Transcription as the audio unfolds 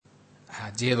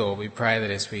Dear Lord, we pray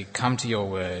that as we come to your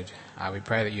word, we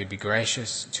pray that you'd be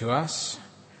gracious to us.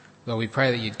 Lord, we pray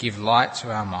that you'd give light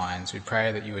to our minds. We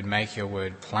pray that you would make your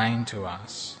word plain to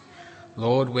us.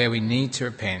 Lord, where we need to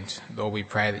repent, Lord, we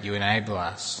pray that you enable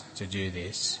us to do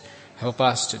this. Help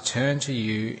us to turn to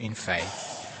you in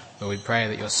faith. Lord, we pray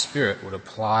that your Spirit would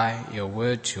apply your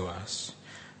word to us.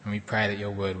 And we pray that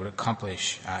your word would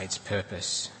accomplish its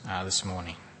purpose this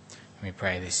morning. And we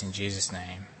pray this in Jesus'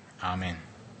 name. Amen.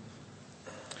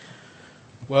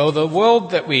 Well, the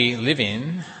world that we live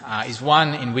in is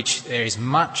one in which there is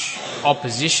much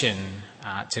opposition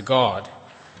to God.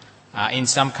 In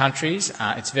some countries,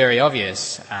 it's very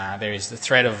obvious. There is the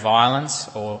threat of violence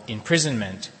or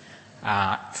imprisonment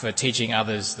for teaching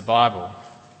others the Bible.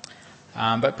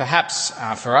 But perhaps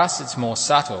for us it's more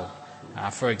subtle.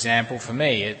 For example, for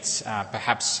me, it's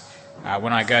perhaps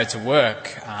when I go to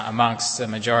work amongst the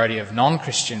majority of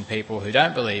non-Christian people who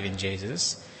don't believe in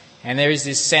Jesus, and there is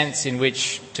this sense in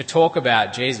which to talk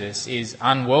about Jesus is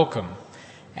unwelcome.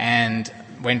 And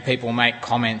when people make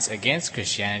comments against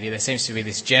Christianity, there seems to be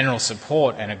this general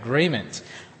support and agreement,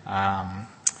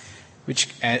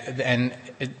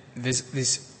 there's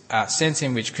this sense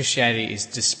in which Christianity is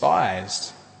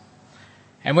despised.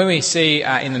 And when we see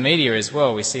in the media as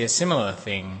well, we see a similar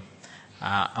thing.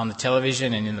 On the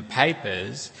television and in the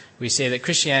papers, we see that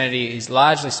Christianity is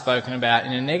largely spoken about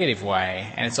in a negative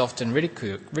way, and it's often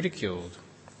ridiculed.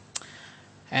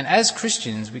 And as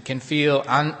Christians, we can feel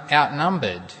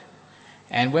outnumbered.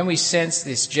 And when we sense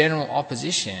this general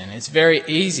opposition, it's very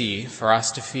easy for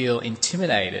us to feel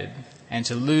intimidated and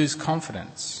to lose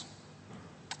confidence.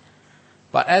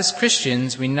 But as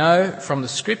Christians, we know from the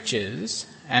Scriptures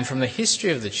and from the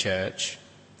history of the church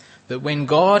that when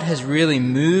God has really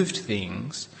moved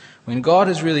things, when God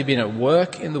has really been at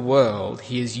work in the world,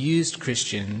 he has used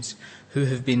Christians who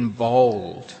have been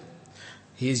bold.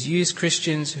 He has used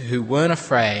Christians who weren't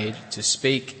afraid to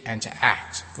speak and to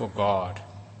act for God.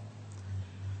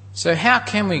 So how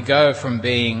can we go from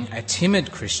being a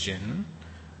timid Christian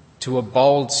to a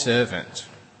bold servant?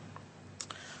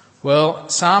 Well,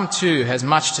 Psalm 2 has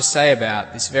much to say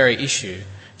about this very issue.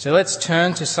 So let's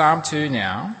turn to Psalm 2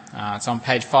 now. It's on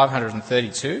page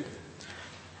 532.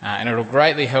 And it'll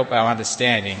greatly help our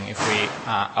understanding if we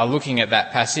are looking at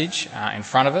that passage in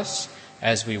front of us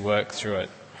as we work through it.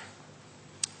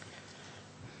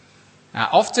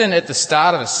 Often at the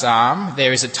start of a psalm,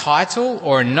 there is a title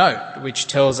or a note which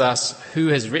tells us who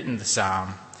has written the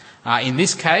psalm. In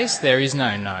this case, there is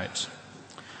no note.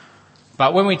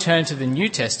 But when we turn to the New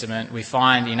Testament, we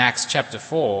find in Acts chapter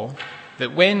 4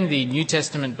 that when the New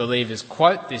Testament believers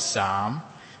quote this psalm,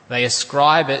 they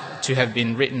ascribe it to have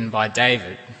been written by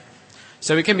David.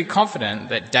 So we can be confident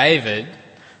that David,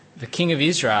 the king of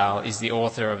Israel, is the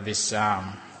author of this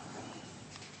psalm.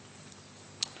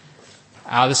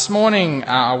 This morning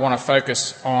I want to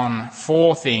focus on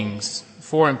four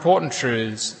important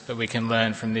truths that we can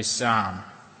learn from this psalm.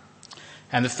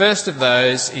 And the first of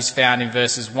those is found in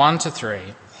verses 1 to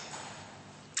 3.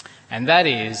 And that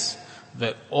is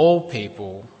that all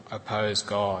people oppose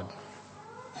God.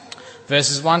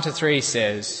 Verses 1 to 3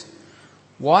 says,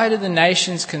 "Why do the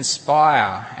nations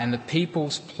conspire and the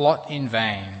peoples plot in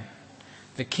vain?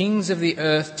 The kings of the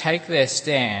earth take their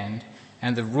stand,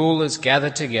 and the rulers gather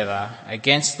together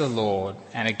against the Lord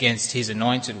and against his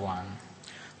anointed one.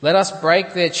 Let us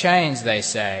break their chains, they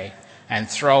say, and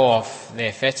throw off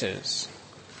their fetters."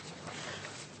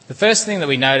 The first thing that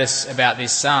we notice about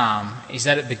this psalm is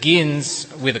that it begins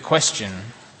with a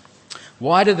question.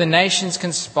 Why do the nations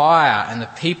conspire and the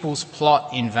peoples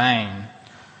plot in vain?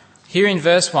 Here in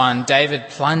verse 1, David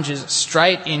plunges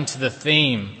straight into the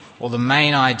theme or the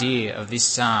main idea of this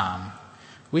psalm,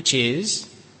 which is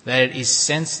that it is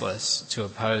senseless to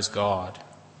oppose God.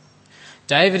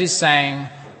 David is saying,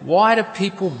 why do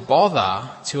people bother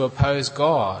to oppose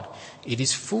God? It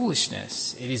is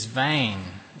foolishness. It is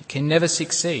vain. It can never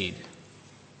succeed.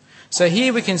 So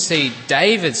here we can see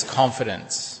David's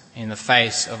confidence in the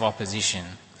face of opposition.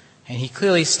 And he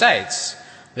clearly states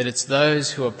that it's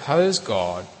those who oppose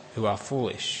God who are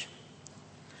foolish.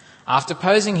 After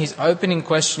posing his opening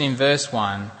question in verse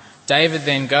 1, David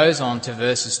then goes on to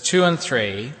verses 2 and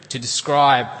 3 to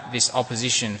describe this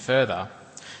opposition further.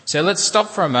 So let's stop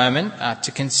for a moment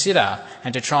to consider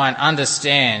and to try and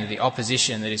understand the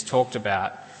opposition that is talked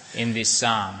about in this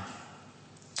psalm.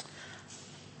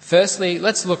 Firstly,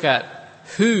 let's look at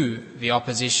who the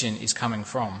opposition is coming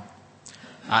from.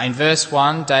 In verse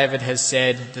 1, David has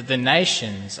said that the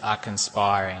nations are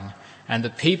conspiring and the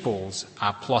peoples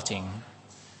are plotting.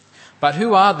 But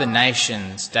who are the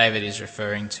nations David is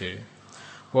referring to?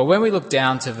 Well, when we look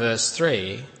down to verse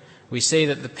 3, we see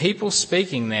that the people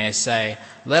speaking there say,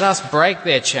 "Let us break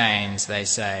their chains," they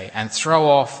say, "and throw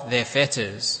off their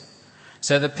fetters."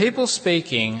 So the people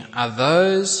speaking are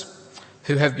those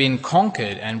who have been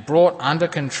conquered and brought under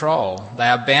control. They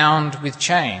are bound with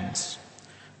chains.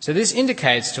 So this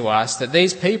indicates to us that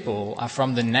these people are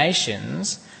from the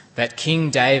nations that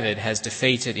King David has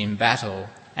defeated in battle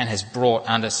and has brought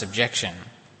under subjection.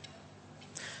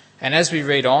 And as we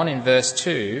read on in verse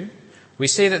 2, we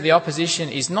see that the opposition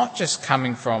is not just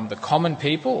coming from the common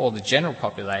people or the general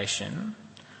population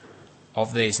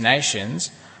of these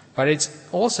nations, but it's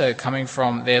also coming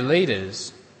from their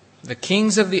leaders. The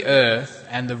kings of the earth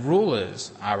and the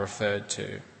rulers are referred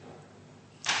to.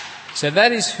 So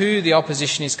that is who the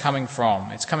opposition is coming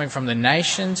from. It's coming from the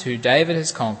nations who David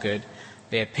has conquered,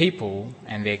 their people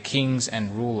and their kings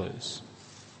and rulers.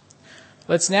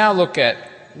 Let's now look at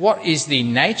what is the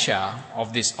nature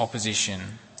of this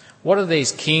opposition. What are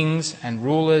these kings and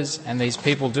rulers and these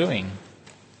people doing?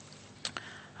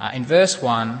 In verse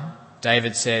 1,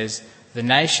 David says, "The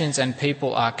nations and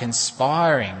people are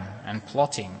conspiring and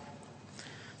plotting."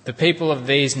 The people of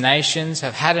these nations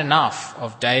have had enough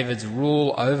of David's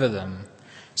rule over them,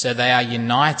 so they are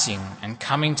uniting and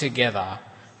coming together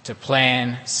to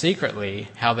plan secretly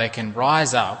how they can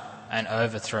rise up and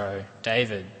overthrow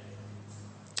David.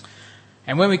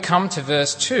 And when we come to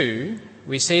verse 2,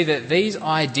 we see that these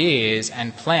ideas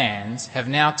and plans have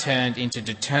now turned into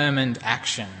determined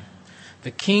action.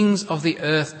 The kings of the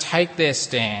earth take their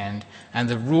stand and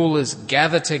the rulers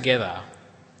gather together.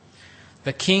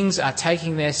 The kings are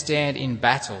taking their stand in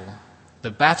battle.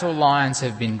 The battle lines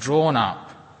have been drawn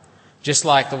up, just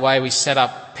like the way we set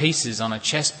up pieces on a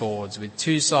chessboard with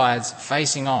two sides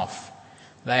facing off.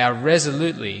 They are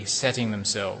resolutely setting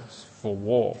themselves for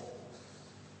war.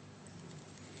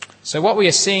 So what we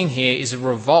are seeing here is a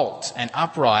revolt, an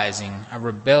uprising, a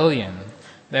rebellion.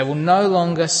 They will no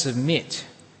longer submit,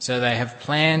 so they have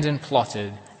planned and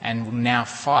plotted and will now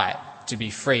fight to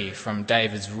be free from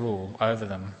David's rule over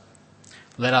them.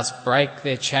 "Let us break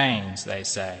their chains," they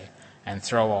say, "and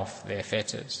throw off their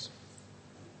fetters."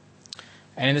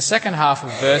 And in the second half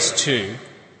of verse 2,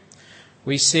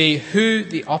 we see who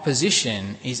the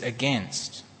opposition is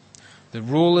against. The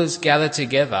rulers gather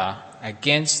together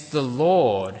against the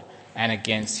Lord and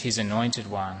against his anointed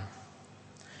one.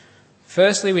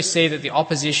 Firstly, we see that the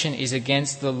opposition is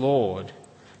against the Lord.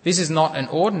 This is not an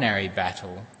ordinary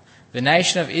battle. The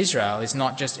nation of Israel is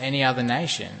not just any other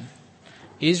nation.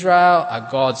 Israel are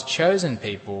God's chosen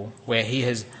people where he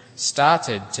has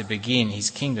started to begin his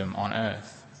kingdom on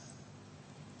earth.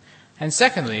 And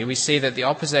secondly, we see that the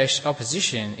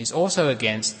opposition is also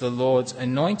against the Lord's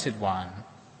anointed one.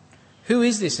 Who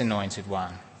is this anointed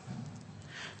one?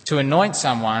 To anoint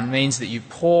someone means that you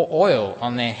pour oil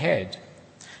on their head.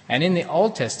 And in the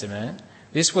Old Testament,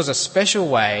 this was a special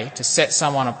way to set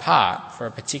someone apart for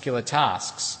a particular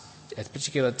task.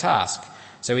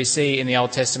 So we see in the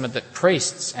Old Testament that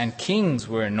priests and kings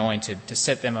were anointed to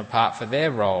set them apart for their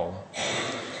role.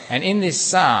 And in this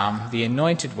psalm, the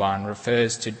anointed one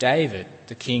refers to David,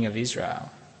 the king of Israel.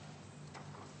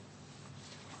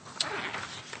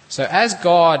 So as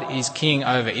God is king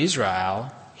over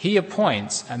Israel, he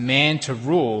appoints a man to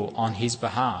rule on his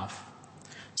behalf.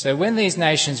 So when these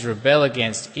nations rebel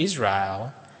against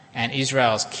Israel and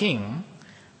Israel's king,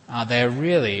 they are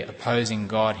really opposing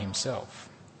God himself.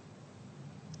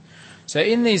 So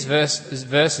in these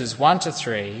verses 1 to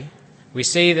 3, we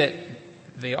see that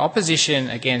the opposition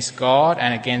against God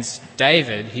and against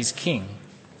David, his king.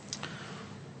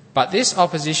 But this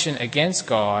opposition against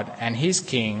God and his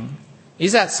king,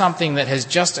 is that something that has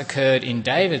just occurred in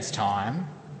David's time?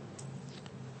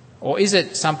 Or is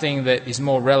it something that is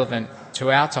more relevant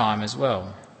to our time as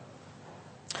well?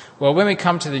 Well, when we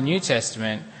come to the New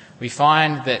Testament, we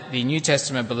find that the New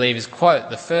Testament believers quote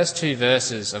the first two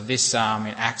verses of this psalm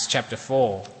in Acts chapter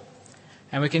 4.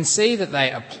 And we can see that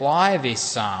they apply this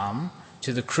psalm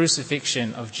to the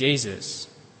crucifixion of Jesus.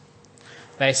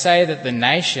 They say that the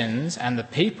nations and the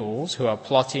peoples who are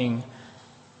plotting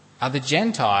are the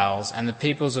Gentiles and the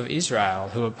peoples of Israel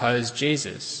who oppose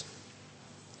Jesus.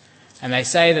 And they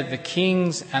say that the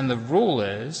kings and the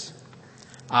rulers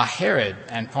are Herod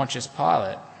and Pontius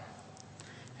Pilate.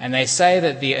 And they say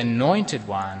that the anointed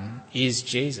one is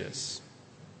Jesus.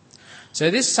 So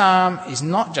this psalm is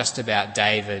not just about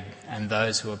David and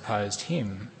those who opposed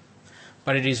him,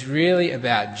 but it is really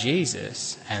about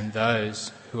Jesus and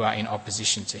those who are in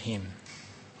opposition to him.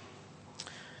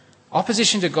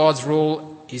 Opposition to God's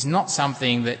rule is not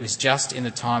something that was just in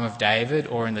the time of David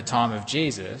or in the time of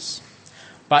Jesus,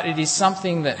 but it is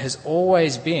something that has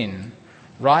always been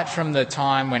right from the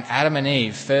time when Adam and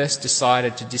Eve first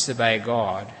decided to disobey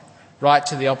God, right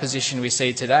to the opposition we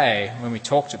see today when we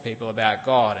talk to people about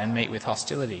God and meet with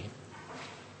hostility.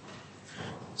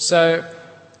 So,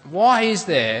 why is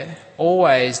there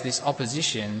always this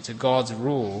opposition to God's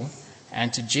rule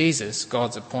and to Jesus,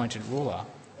 God's appointed ruler?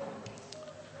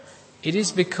 It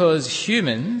is because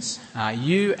humans,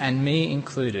 you and me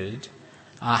included,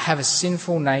 have a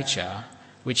sinful nature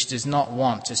which does not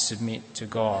want to submit to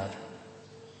God.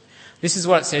 This is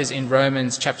what it says in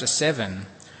Romans chapter 7.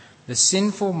 The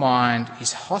sinful mind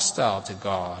is hostile to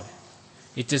God.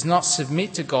 It does not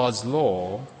submit to God's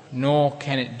law, nor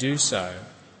can it do so.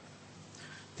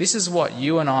 This is what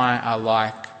you and I are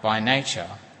like by nature.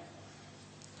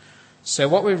 So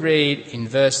what we read in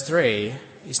verse 3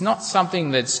 is not something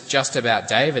that's just about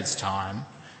David's time,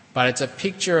 but it's a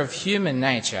picture of human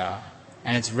nature,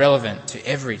 and it's relevant to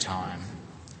every time.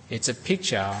 It's a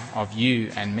picture of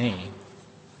you and me.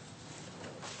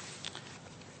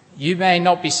 You may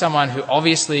not be someone who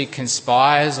obviously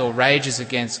conspires or rages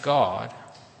against God,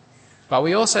 but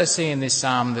we also see in this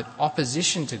psalm that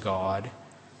opposition to God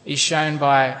is shown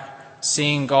by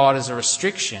seeing God as a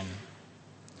restriction,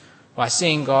 by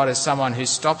seeing God as someone who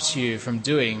stops you from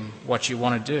doing what you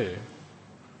want to do.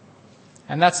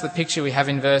 And that's the picture we have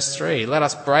in verse 3. Let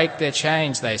us break their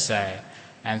chains, they say,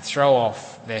 and throw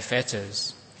off their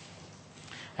fetters.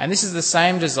 And this is the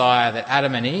same desire that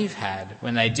Adam and Eve had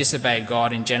when they disobeyed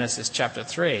God in Genesis chapter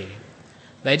 3.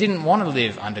 They didn't want to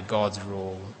live under God's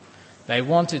rule. They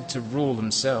wanted to rule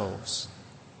themselves.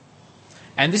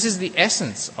 And this is the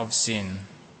essence of sin.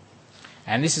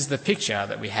 And this is the picture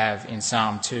that we have in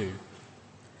Psalm 2.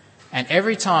 And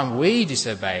every time we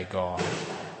disobey God,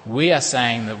 we are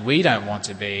saying that we don't want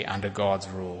to be under God's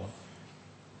rule.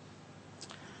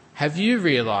 Have you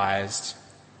realised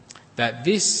that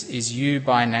this is you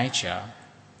by nature,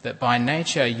 that by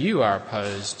nature you are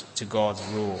opposed to God's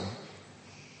rule?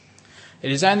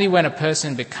 It is only when a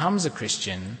person becomes a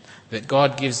Christian that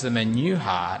God gives them a new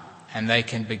heart and they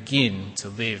can begin to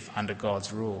live under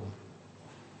God's rule.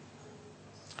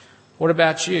 What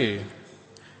about you?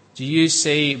 Do you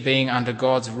see being under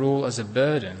God's rule as a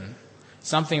burden,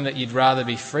 something that you'd rather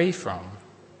be free from?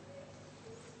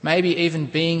 Maybe even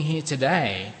being here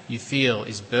today you feel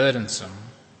is burdensome.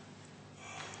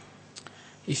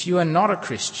 If you are not a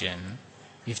Christian,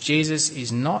 if Jesus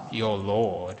is not your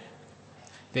Lord,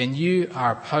 then you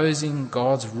are opposing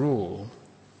God's rule.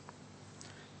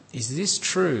 Is this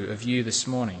true of you this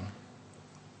morning?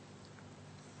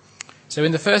 So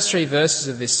in the first 3 verses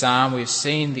of this psalm, we've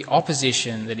seen the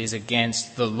opposition that is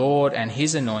against the Lord and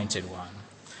his anointed one.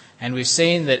 And we've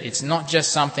seen that it's not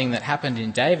just something that happened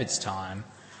in David's time,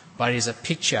 but it is a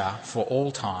picture for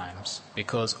all times,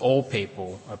 because all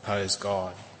people oppose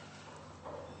God.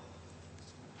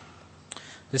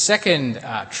 The second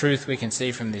truth we can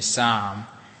see from this psalm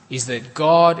is that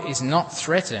God is not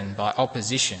threatened by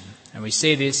opposition. And we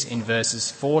see this in verses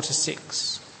 4 to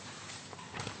 6.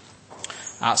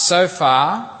 So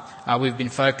far, we've been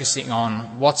focusing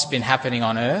on what's been happening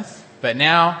on earth, but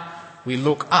now we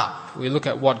look up. We look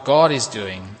at what God is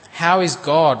doing. How is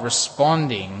God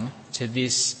responding to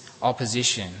this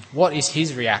opposition? What is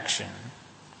his reaction?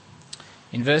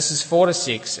 In verses 4 to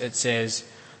 6, it says,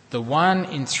 "The one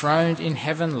enthroned in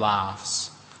heaven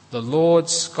laughs. The Lord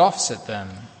scoffs at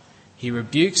them. He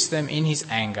rebukes them in his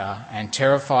anger and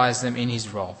terrifies them in his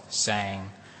wrath,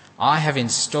 saying, I have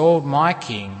installed my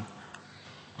king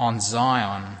on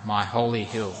Zion, my holy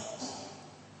hill."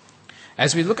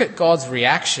 As we look at God's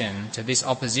reaction to this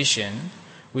opposition,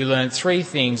 we learn 3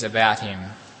 things about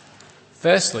him.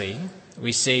 Firstly,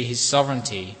 we see his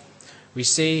sovereignty. We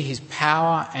see his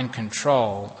power and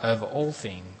control over all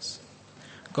things.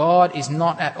 God is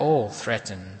not at all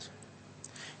threatened.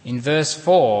 In verse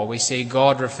 4, we see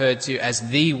God referred to as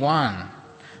the one.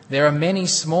 There are many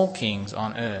small kings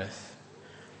on earth,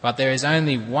 but there is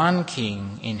only one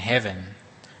king in heaven,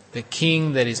 the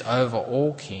king that is over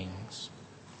all kings.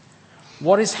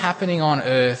 What is happening on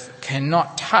earth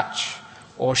cannot touch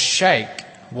or shake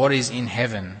what is in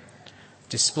heaven.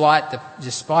 Despite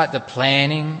the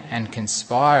planning and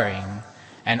conspiring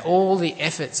and all the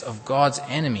efforts of God's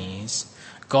enemies,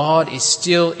 God is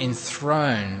still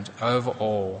enthroned over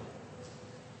all.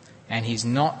 And he's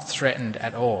not threatened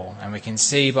at all. And we can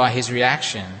see by his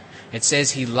reaction, it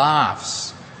says he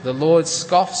laughs. The Lord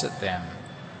scoffs at them.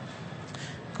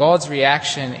 God's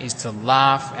reaction is to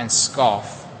laugh and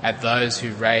scoff at those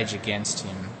who rage against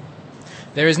him.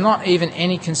 There is not even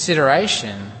any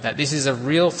consideration that this is a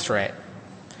real threat.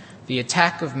 The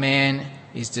attack of man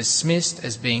is dismissed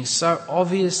as being so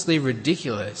obviously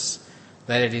ridiculous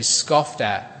that it is scoffed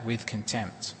at with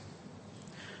contempt.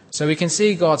 So we can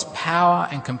see God's power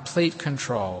and complete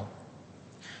control.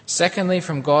 Secondly,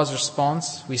 from God's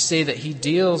response, we see that he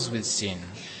deals with sin.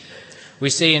 We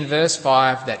see in verse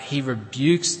 5 that he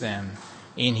rebukes them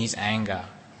in his anger.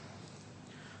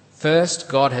 First,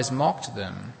 God has mocked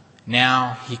them.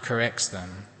 Now he corrects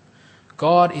them.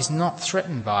 God is not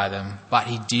threatened by them, but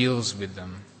he deals with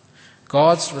them.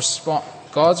 God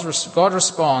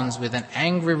responds with an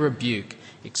angry rebuke,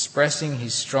 expressing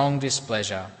his strong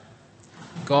displeasure.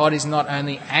 God is not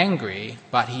only angry,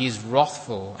 but he is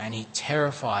wrathful, and he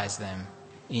terrifies them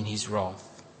in his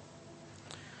wrath.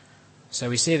 So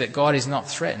we see that God is not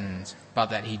threatened,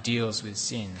 but that he deals with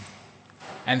sin.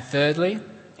 And thirdly,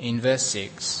 in verse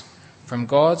 6, from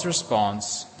God's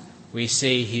response, we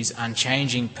see his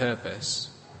unchanging purpose.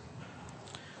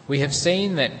 We have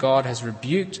seen that God has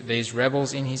rebuked these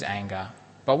rebels in his anger,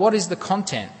 but what is the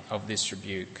content of this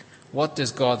rebuke? What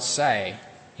does God say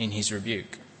in his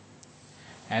rebuke?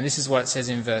 And this is what it says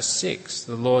in verse 6.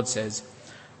 The Lord says,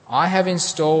 I have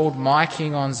installed my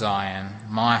king on Zion,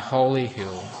 my holy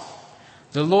hill.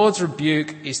 The Lord's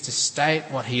rebuke is to state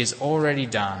what he has already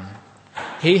done.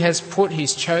 He has put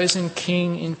his chosen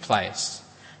king in place.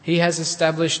 He has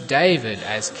established David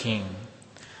as king.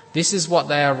 This is what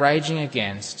they are raging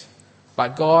against,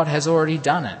 but God has already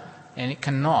done it, and it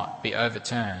cannot be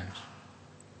overturned.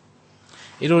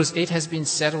 It has been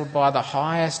settled by the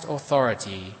highest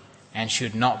authority and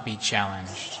should not be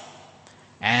challenged,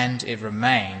 and it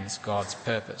remains God's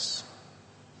purpose.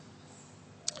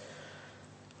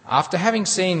 After having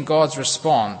seen God's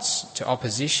response to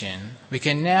opposition, we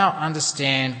can now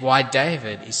understand why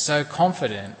David is so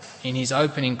confident in his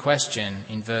opening question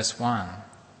in verse 1.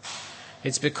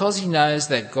 It's because he knows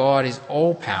that God is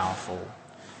all-powerful.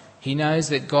 He knows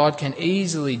that God can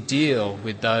easily deal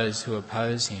with those who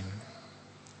oppose him,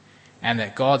 and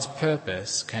that God's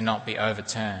purpose cannot be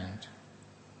overturned.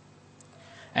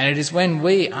 And it is when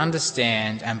we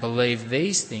understand and believe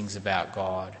these things about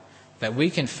God that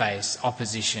we can face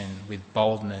opposition with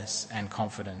boldness and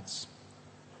confidence.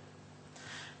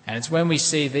 And it's when we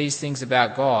see these things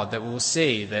about God that we'll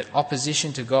see that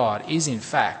opposition to God is in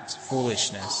fact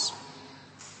foolishness.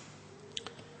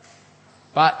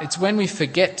 But it's when we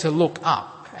forget to look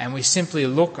up and we simply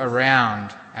look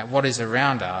around at what is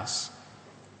around us,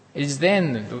 it is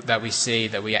then that we see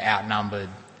that we are outnumbered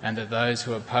and that those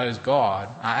who oppose God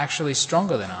are actually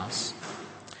stronger than us.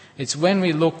 It's when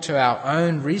we look to our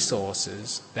own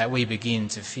resources that we begin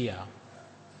to fear.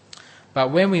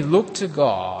 But when we look to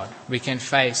God, we can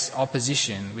face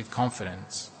opposition with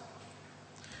confidence.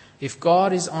 If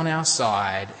God is on our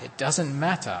side, it doesn't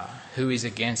matter who is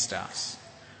against us.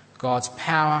 God's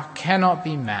power cannot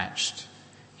be matched.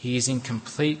 He is in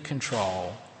complete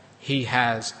control. He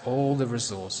has all the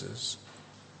resources.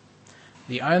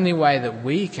 The only way that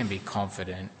we can be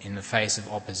confident in the face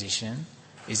of opposition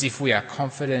is if we are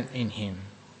confident in him.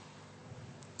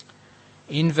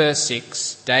 In verse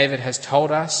 6, David has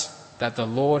told us that the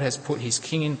Lord has put his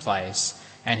king in place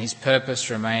and his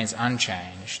purpose remains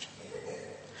unchanged.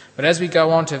 But as we go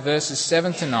on to verses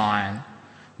 7 to 9,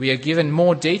 we are given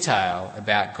more detail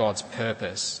about God's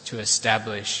purpose to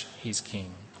establish his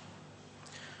king.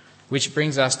 Which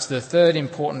brings us to the third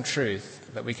important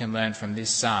truth that we can learn from this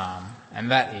psalm,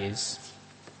 and that is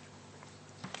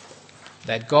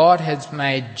that God has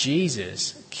made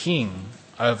Jesus king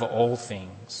over all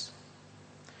things.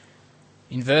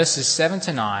 In verses 7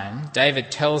 to 9, David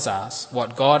tells us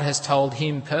what God has told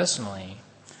him personally.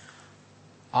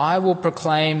 I will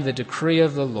proclaim the decree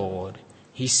of the Lord.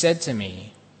 He said to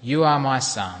me, you are my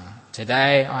son.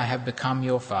 Today I have become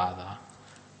your father.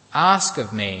 Ask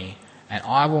of me, and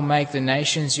I will make the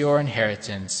nations your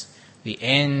inheritance, the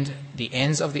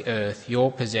ends of the earth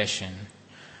your possession.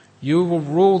 You will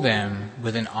rule them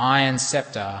with an iron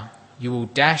scepter. You will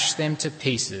dash them to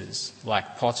pieces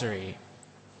like pottery.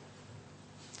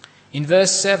 In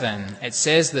verse 7, it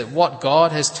says that what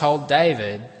God has told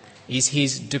David is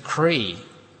his decree.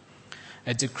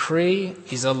 A decree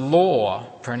is a law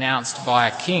pronounced by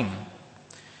a king.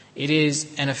 It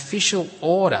is an official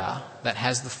order that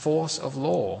has the force of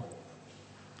law.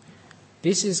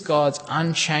 This is God's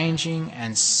unchanging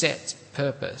and set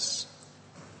purpose.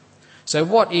 So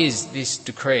what is this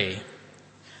decree?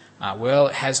 Well,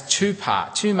 it has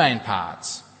two main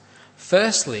parts.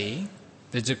 Firstly,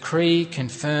 the decree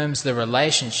confirms the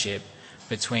relationship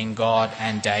between God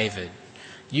and David.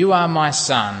 You are my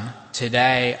son.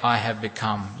 Today I have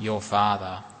become your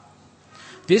father.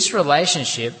 This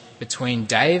relationship between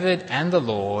David and the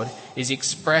Lord is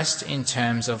expressed in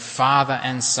terms of father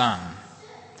and son.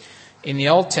 In the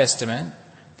Old Testament,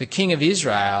 the king of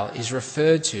Israel is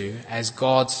referred to as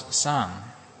God's son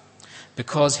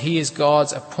because he is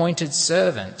God's appointed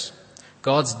servant,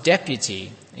 God's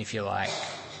deputy, if you like,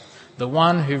 the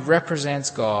one who represents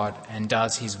God and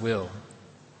does his will.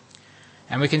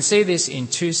 And we can see this in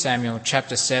 2 Samuel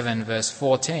chapter 7 verse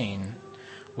 14,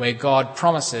 where God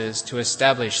promises to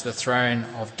establish the throne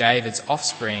of David's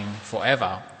offspring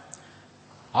forever.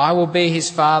 I will be his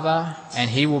father, and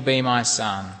he will be my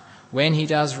son. When he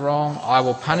does wrong, I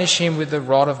will punish him with the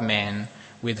rod of men,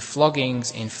 with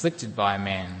floggings inflicted by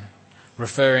men,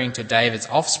 referring to David's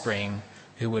offspring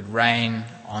who would reign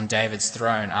on David's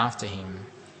throne after him.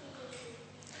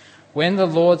 When the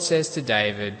Lord says to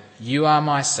David, "You are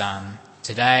my son,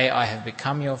 today I have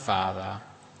become your father,"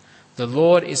 the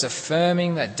Lord is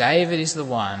affirming that David is the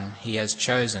one he has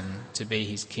chosen to be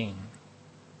his king.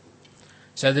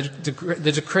 So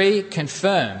the decree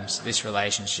confirms this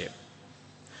relationship.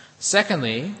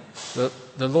 Secondly,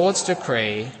 the Lord's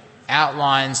decree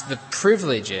outlines the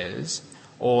privileges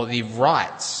or the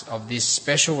rights of this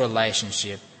special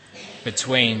relationship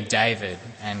between David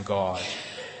and God.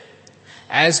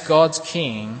 As God's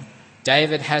king,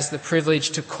 David has the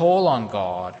privilege to call on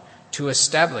God to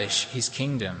establish his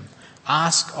kingdom.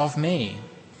 Ask of me.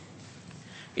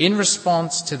 In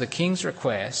response to the king's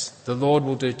request, the Lord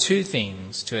will do two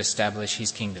things to establish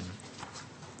his kingdom.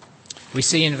 We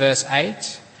see in verse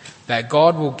 8 that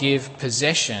God will give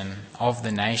possession of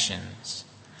the nations.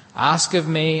 Ask of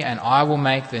me, and I will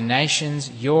make the nations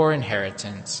your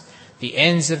inheritance, the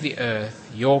ends of the earth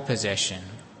your possession.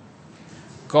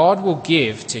 God will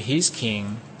give to his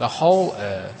king the whole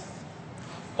earth,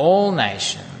 all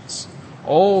nations,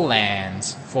 all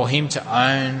lands for him to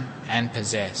own and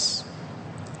possess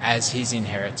as his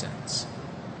inheritance.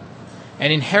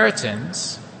 An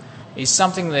inheritance is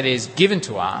something that is given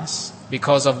to us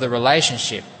because of the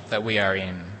relationship that we are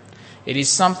in. It is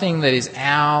something that is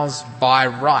ours by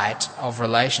right of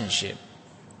relationship.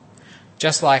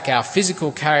 Just like our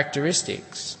physical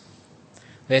characteristics,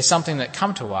 they're something that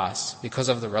come to us because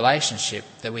of the relationship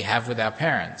that we have with our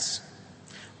parents.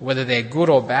 Whether they're good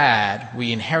or bad,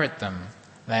 we inherit them.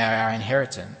 They are our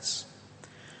inheritance.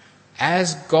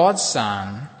 As God's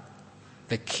son,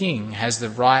 the king has the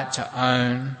right to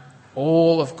own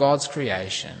all of God's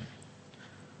creation.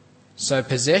 So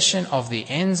possession of the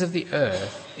ends of the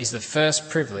earth is the first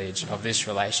privilege of this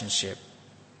relationship.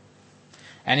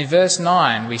 And in verse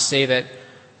 9 we see that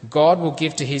God will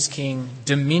give to his king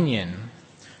dominion.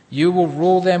 You will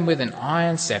rule them with an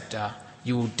iron scepter.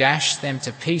 You will dash them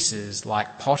to pieces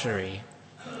like pottery.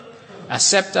 A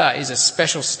scepter is a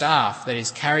special staff that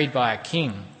is carried by a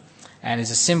king and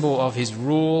is a symbol of his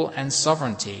rule and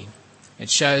sovereignty. It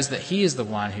shows that he is the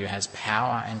one who has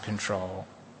power and control.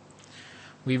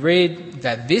 We read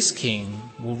that this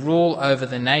king will rule over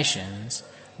the nations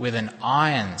with an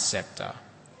iron scepter.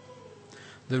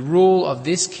 The rule of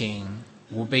this king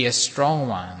will be a strong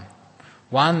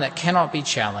one that cannot be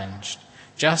challenged,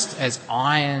 just as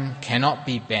iron cannot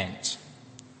be bent.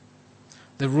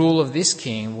 The rule of this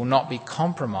king will not be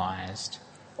compromised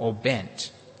or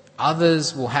bent.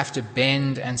 Others will have to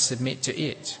bend and submit to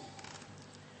it.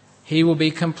 He will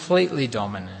be completely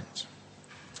dominant.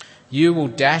 You will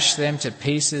dash them to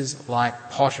pieces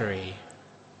like pottery.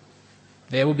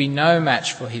 There will be no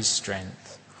match for his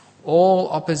strength. All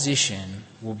opposition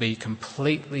will be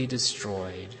completely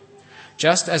destroyed,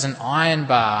 just as an iron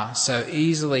bar so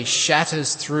easily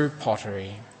shatters through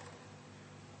pottery.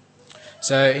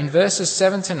 So in verses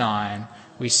 7 to 9,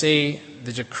 we see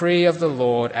the decree of the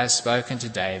Lord as spoken to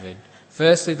David.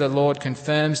 Firstly, the Lord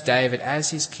confirms David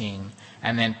as his king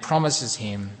and then promises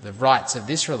him the rights of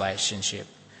this relationship,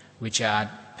 which are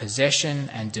possession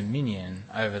and dominion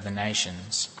over the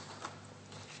nations.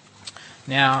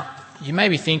 Now, you may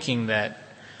be thinking that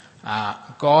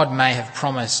God may have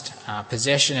promised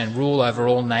possession and rule over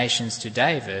all nations to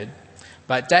David,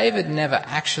 but David never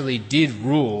actually did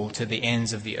rule to the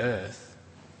ends of the earth.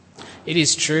 It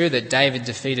is true that David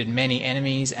defeated many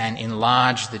enemies and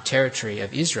enlarged the territory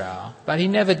of Israel, but he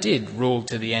never did rule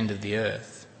to the end of the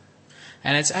earth.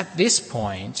 And it's at this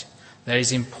point that it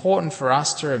is important for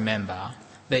us to remember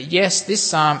that yes, this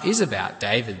psalm is about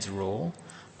David's rule,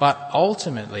 but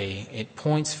ultimately it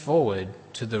points forward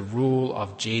to the rule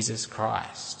of Jesus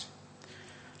Christ.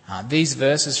 These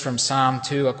verses from Psalm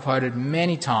 2 are quoted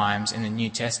many times in the New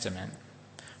Testament,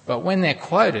 but when they're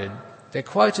quoted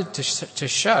to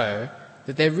show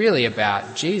that they're really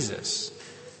about Jesus.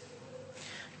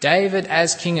 David,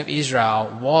 as King of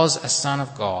Israel, was a son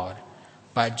of God,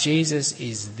 but Jesus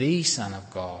is the Son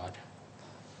of God,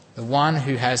 the one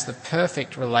who has the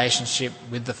perfect relationship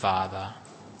with the Father.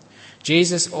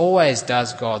 Jesus always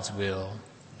does God's will,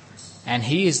 and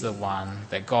he is the one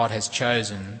that God has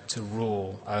chosen to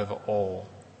rule over all.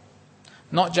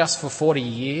 not just for 40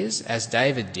 years, as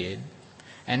David did,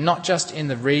 and not just in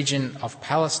the region of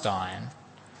Palestine,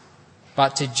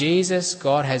 but to Jesus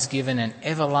God has given an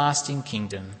everlasting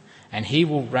kingdom, and he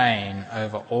will reign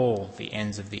over all the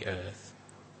ends of the earth.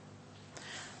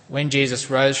 When Jesus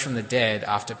rose from the dead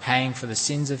after paying for the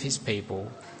sins of his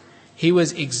people, he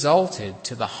was exalted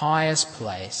to the highest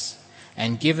place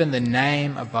and given the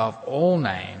name above all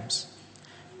names.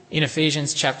 In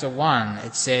Ephesians chapter 1,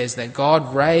 it says that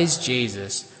God raised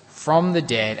Jesus from the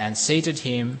dead and seated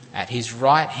him at his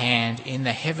right hand in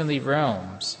the heavenly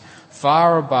realms,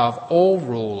 far above all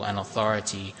rule and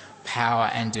authority, power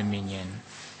and dominion,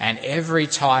 and every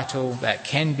title that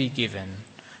can be given,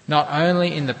 not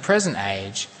only in the present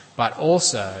age, but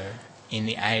also in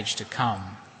the age to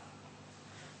come.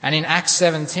 And in Acts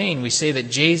 17, we see that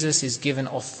Jesus is given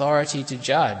authority to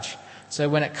judge. So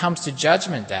when it comes to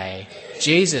Judgment Day,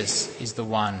 Jesus is the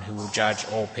one who will judge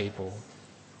all people.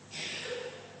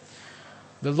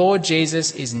 The Lord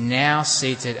Jesus is now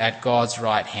seated at God's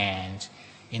right hand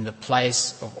in the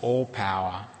place of all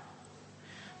power.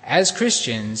 As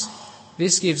Christians,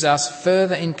 this gives us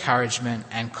further encouragement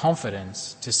and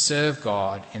confidence to serve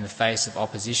God in the face of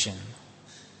opposition.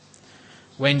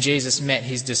 When Jesus met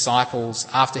his disciples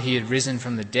after he had risen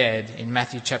from the dead in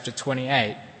Matthew chapter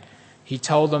 28, he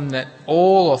told them that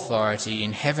all authority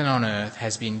in heaven and on earth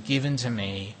has been given to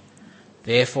me.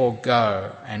 Therefore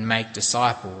go and make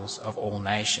disciples of all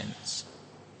nations.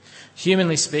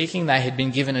 Humanly speaking, they had been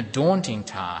given a daunting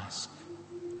task.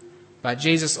 But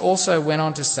Jesus also went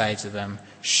on to say to them,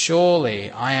 "Surely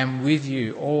I am with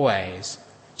you always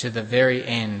to the very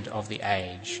end of the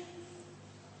age."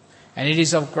 And it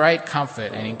is of great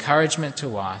comfort and encouragement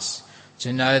to us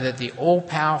to know that the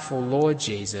all-powerful Lord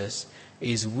Jesus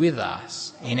is with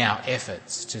us in our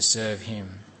efforts to serve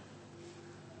him.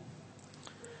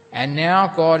 And now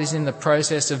God is in the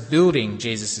process of building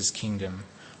Jesus' kingdom,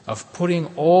 of putting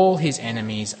all his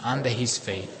enemies under his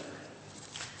feet.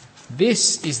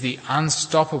 This is the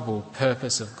unstoppable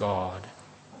purpose of God,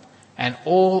 and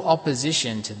all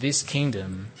opposition to this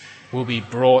kingdom will be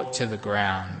brought to the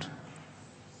ground.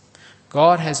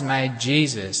 God has made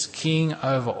Jesus king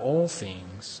over all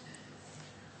things,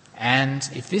 and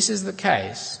if this is the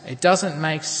case, it doesn't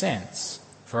make sense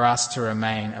for us to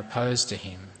remain opposed to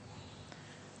him.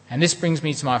 And this brings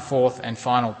me to my fourth and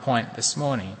final point this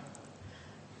morning.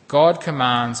 God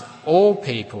commands all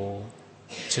people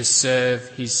to serve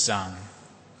his Son.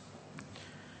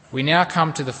 We now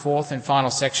come to the fourth and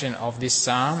final section of this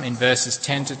psalm in verses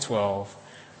 10 to 12,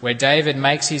 where David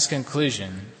makes his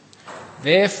conclusion.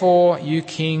 Therefore, you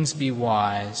kings, be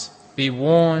wise. Be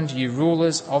warned, you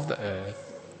rulers of the earth.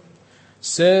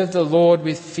 Serve the Lord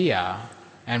with fear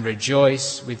and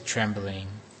rejoice with trembling.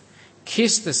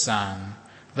 Kiss the Son,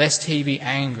 lest he be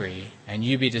angry and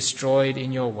you be destroyed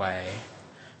in your way.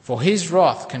 For his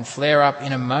wrath can flare up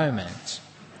in a moment.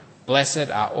 Blessed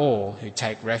are all who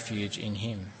take refuge in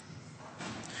him.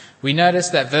 We notice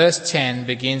that verse 10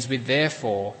 begins with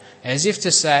therefore, as if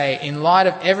to say, in light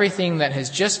of everything that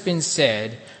has just been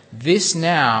said, this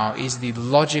now is the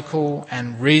logical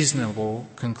and reasonable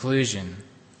conclusion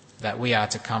that we are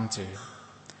to come to.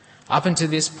 Up until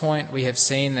this point, we have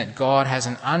seen that God has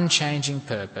an unchanging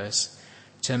purpose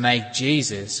to make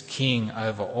Jesus king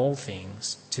over all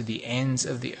things to the ends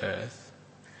of the earth.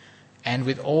 And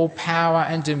with all power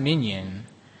and dominion,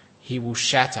 he will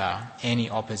shatter any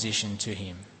opposition to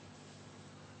him.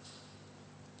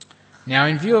 Now,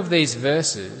 in view of these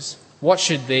verses, what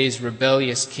should these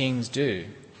rebellious kings do?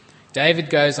 David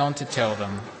goes on to tell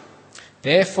them,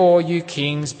 therefore, you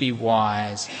kings, be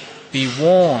wise. Be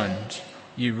warned,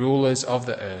 you rulers of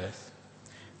the earth.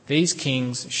 These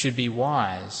kings should be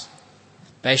wise.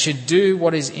 They should do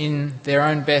what is in their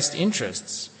own best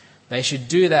interests. They should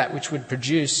do that which would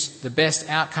produce the best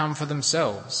outcome for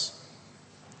themselves.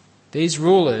 These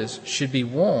rulers should be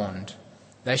warned.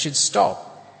 They should stop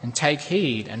and take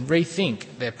heed and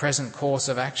rethink their present course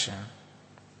of action.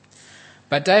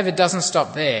 But David doesn't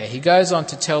stop there. He goes on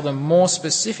to tell them more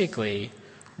specifically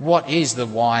what is the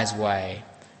wise way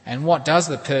and what does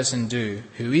the person do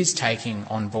who is taking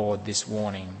on board this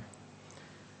warning.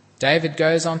 David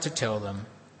goes on to tell them,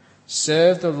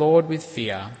 serve the Lord with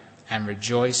fear and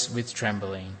rejoice with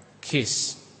trembling.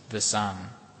 Kiss the Son.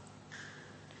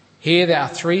 Here there are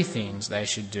three things they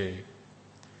should do.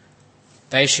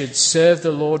 They should serve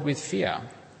the Lord with fear.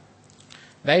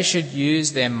 They should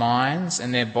use their minds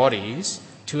and their bodies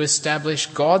to establish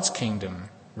God's kingdom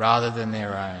rather than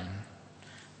their own.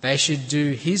 They should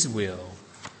do his will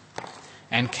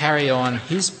and carry on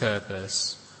his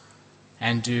purpose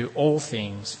and do all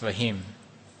things for him.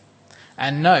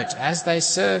 And note, as they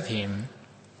serve him,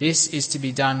 This is to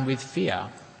be done with fear.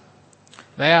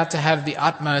 They are to have the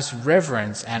utmost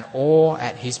reverence and awe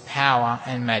at his power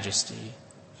and majesty.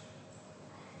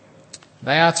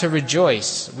 They are to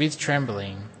rejoice with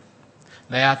trembling.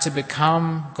 They are to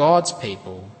become God's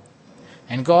people,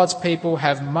 and God's people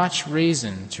have much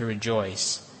reason to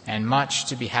rejoice and much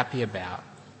to be happy about.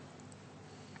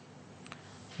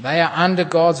 They are under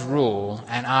God's rule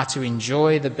and are to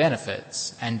enjoy the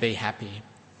benefits and be happy.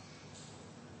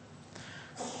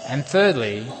 And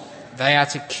thirdly, they are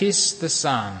to kiss the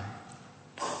Son.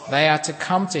 They are to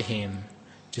come to him,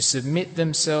 to submit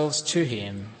themselves to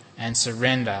him and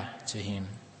surrender to him.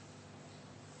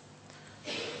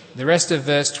 The rest of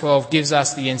verse 12 gives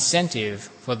us the incentive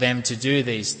for them to do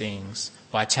these things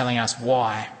by telling us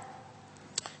why.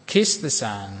 Kiss the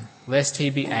Son, lest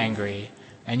he be angry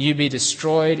and you be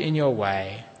destroyed in your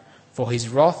way, for his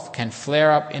wrath can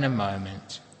flare up in a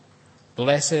moment.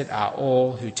 Blessed are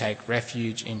all who take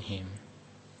refuge in him.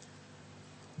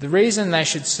 The reason they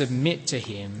should submit to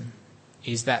him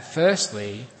is that,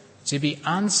 firstly, to be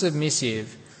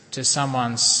unsubmissive to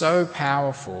someone so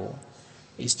powerful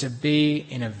is to be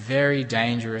in a very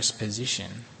dangerous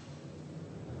position.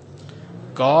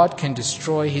 God can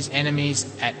destroy his enemies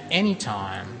at any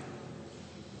time.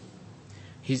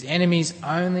 His enemies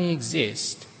only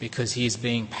exist because he is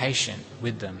being patient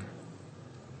with them.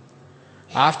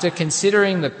 After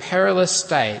considering the perilous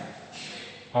state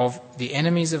of the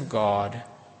enemies of God,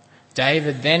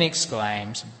 David then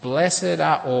exclaims, "Blessed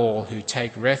are all who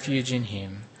take refuge in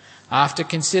him." After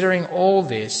considering all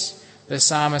this, the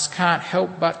psalmist can't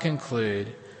help but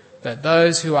conclude that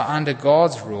those who are under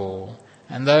God's rule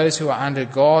and those who are under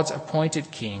God's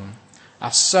appointed king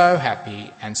are so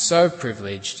happy and so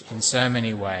privileged in so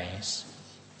many ways.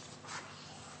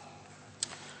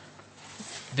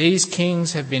 These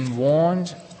kings have been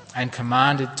warned and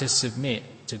commanded to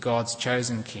submit to God's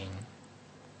chosen king.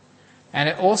 And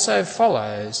it also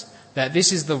follows that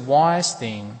this is the wise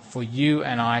thing for you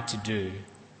and I to do.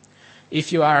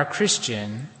 If you are a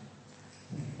Christian,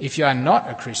 if you are not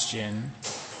a Christian,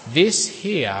 this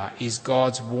here is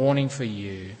God's warning for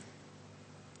you.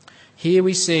 Here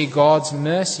we see God's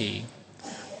mercy.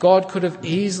 God could have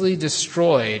easily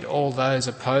destroyed all those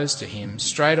opposed to him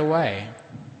straight away.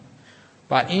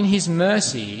 But in his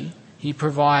mercy, he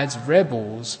provides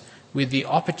rebels with the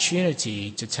opportunity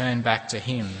to turn back to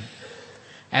him.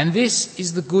 And this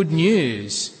is the good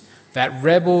news, that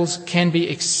rebels can be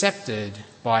accepted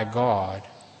by God.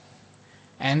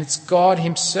 And it's God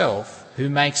himself who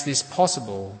makes this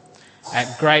possible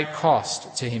at great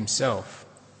cost to himself.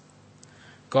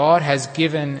 God has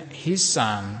given his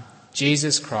Son,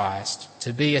 Jesus Christ,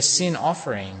 to be a sin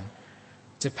offering,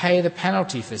 to pay the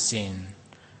penalty for sin,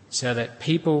 so that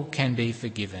people can be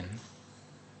forgiven.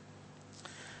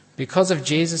 Because of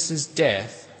Jesus'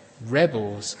 death,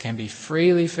 rebels can be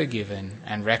freely forgiven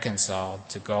and reconciled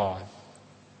to God.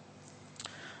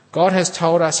 God has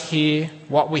told us here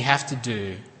what we have to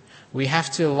do. We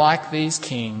have to, like these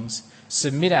kings,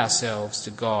 submit ourselves to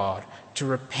God, to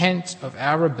repent of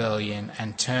our rebellion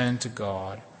and turn to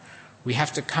God. We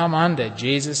have to come under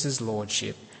Jesus'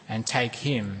 lordship and take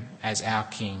him as our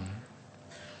king.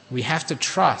 We have to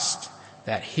trust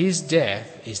that his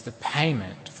death is the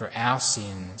payment for our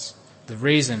sins, the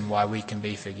reason why we can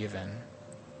be forgiven.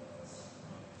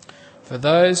 For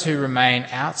those who remain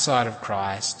outside of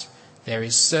Christ, there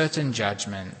is certain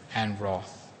judgment and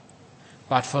wrath.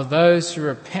 But for those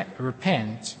who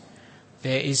repent,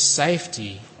 there is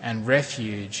safety and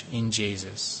refuge in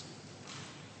Jesus.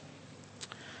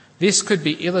 This could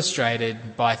be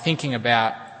illustrated by thinking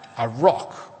about a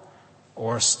rock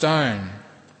or a stone.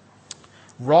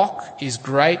 Rock is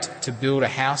great to build a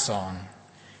house on.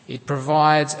 It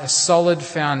provides a solid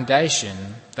foundation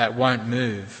that won't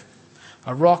move.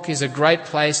 A rock is a great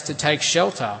place to take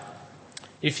shelter.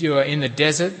 If you are in the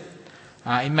desert,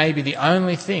 it may be the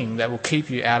only thing that will keep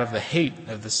you out of the heat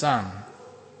of the sun.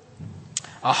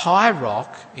 A high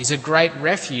rock is a great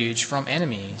refuge from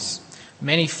enemies.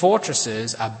 Many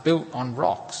fortresses are built on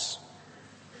rocks.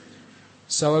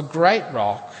 So a great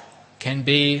rock can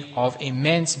be of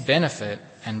immense benefit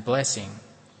and blessing.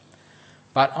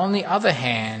 But on the other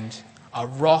hand, a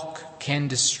rock can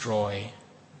destroy.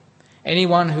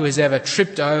 Anyone who has ever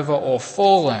tripped over or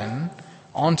fallen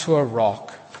onto a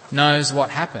rock knows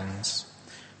what happens.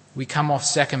 We come off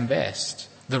second best.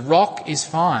 The rock is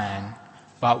fine,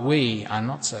 but we are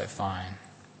not so fine.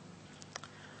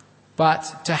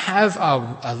 But to have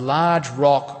a large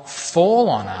rock fall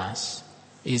on us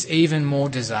is even more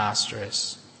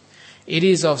disastrous. It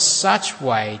is of such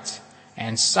weight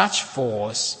and such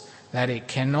force that it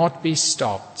cannot be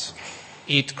stopped.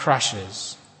 It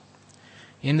crushes.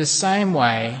 In the same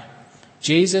way,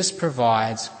 Jesus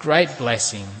provides great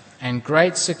blessing and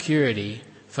great security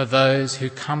for those who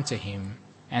come to him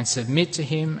and submit to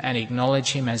him and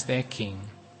acknowledge him as their king.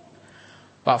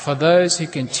 But for those who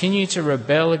continue to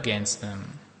rebel against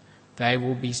them, they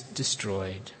will be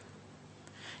destroyed.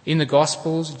 In the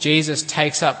Gospels, Jesus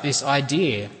takes up this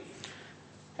idea,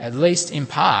 at least in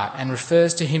part, and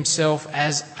refers to himself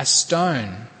as a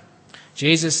stone.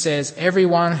 Jesus says,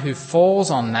 everyone who falls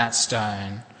on that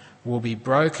stone will be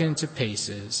broken to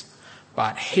pieces,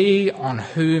 but he on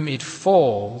whom it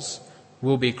falls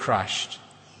will be crushed.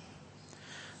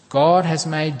 God has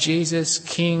made Jesus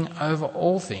king over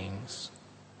all things.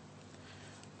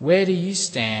 Where do you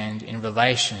stand in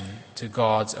relation to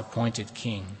God's appointed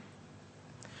king?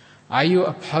 Are you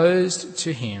opposed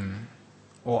to him,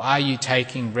 or are you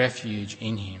taking refuge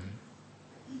in him?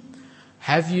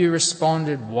 Have you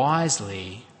responded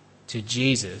wisely to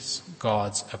Jesus,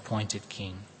 God's appointed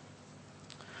king?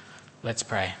 Let's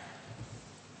pray.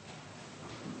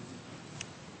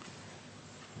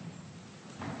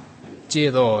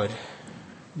 Dear Lord,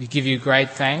 we give you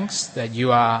great thanks that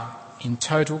you are in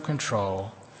total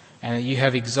control and that you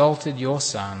have exalted your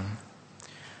Son.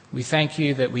 We thank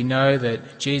you that we know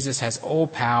that Jesus has all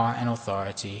power and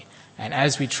authority, and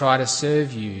as we try to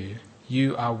serve you,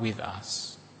 you are with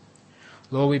us.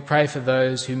 Lord, we pray for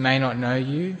those who may not know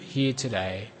you here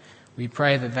today. We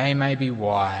pray that they may be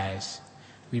wise.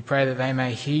 We pray that they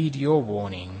may heed your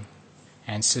warning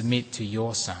and submit to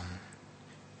your Son.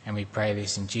 And we pray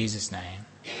this in Jesus' name.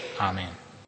 Amen.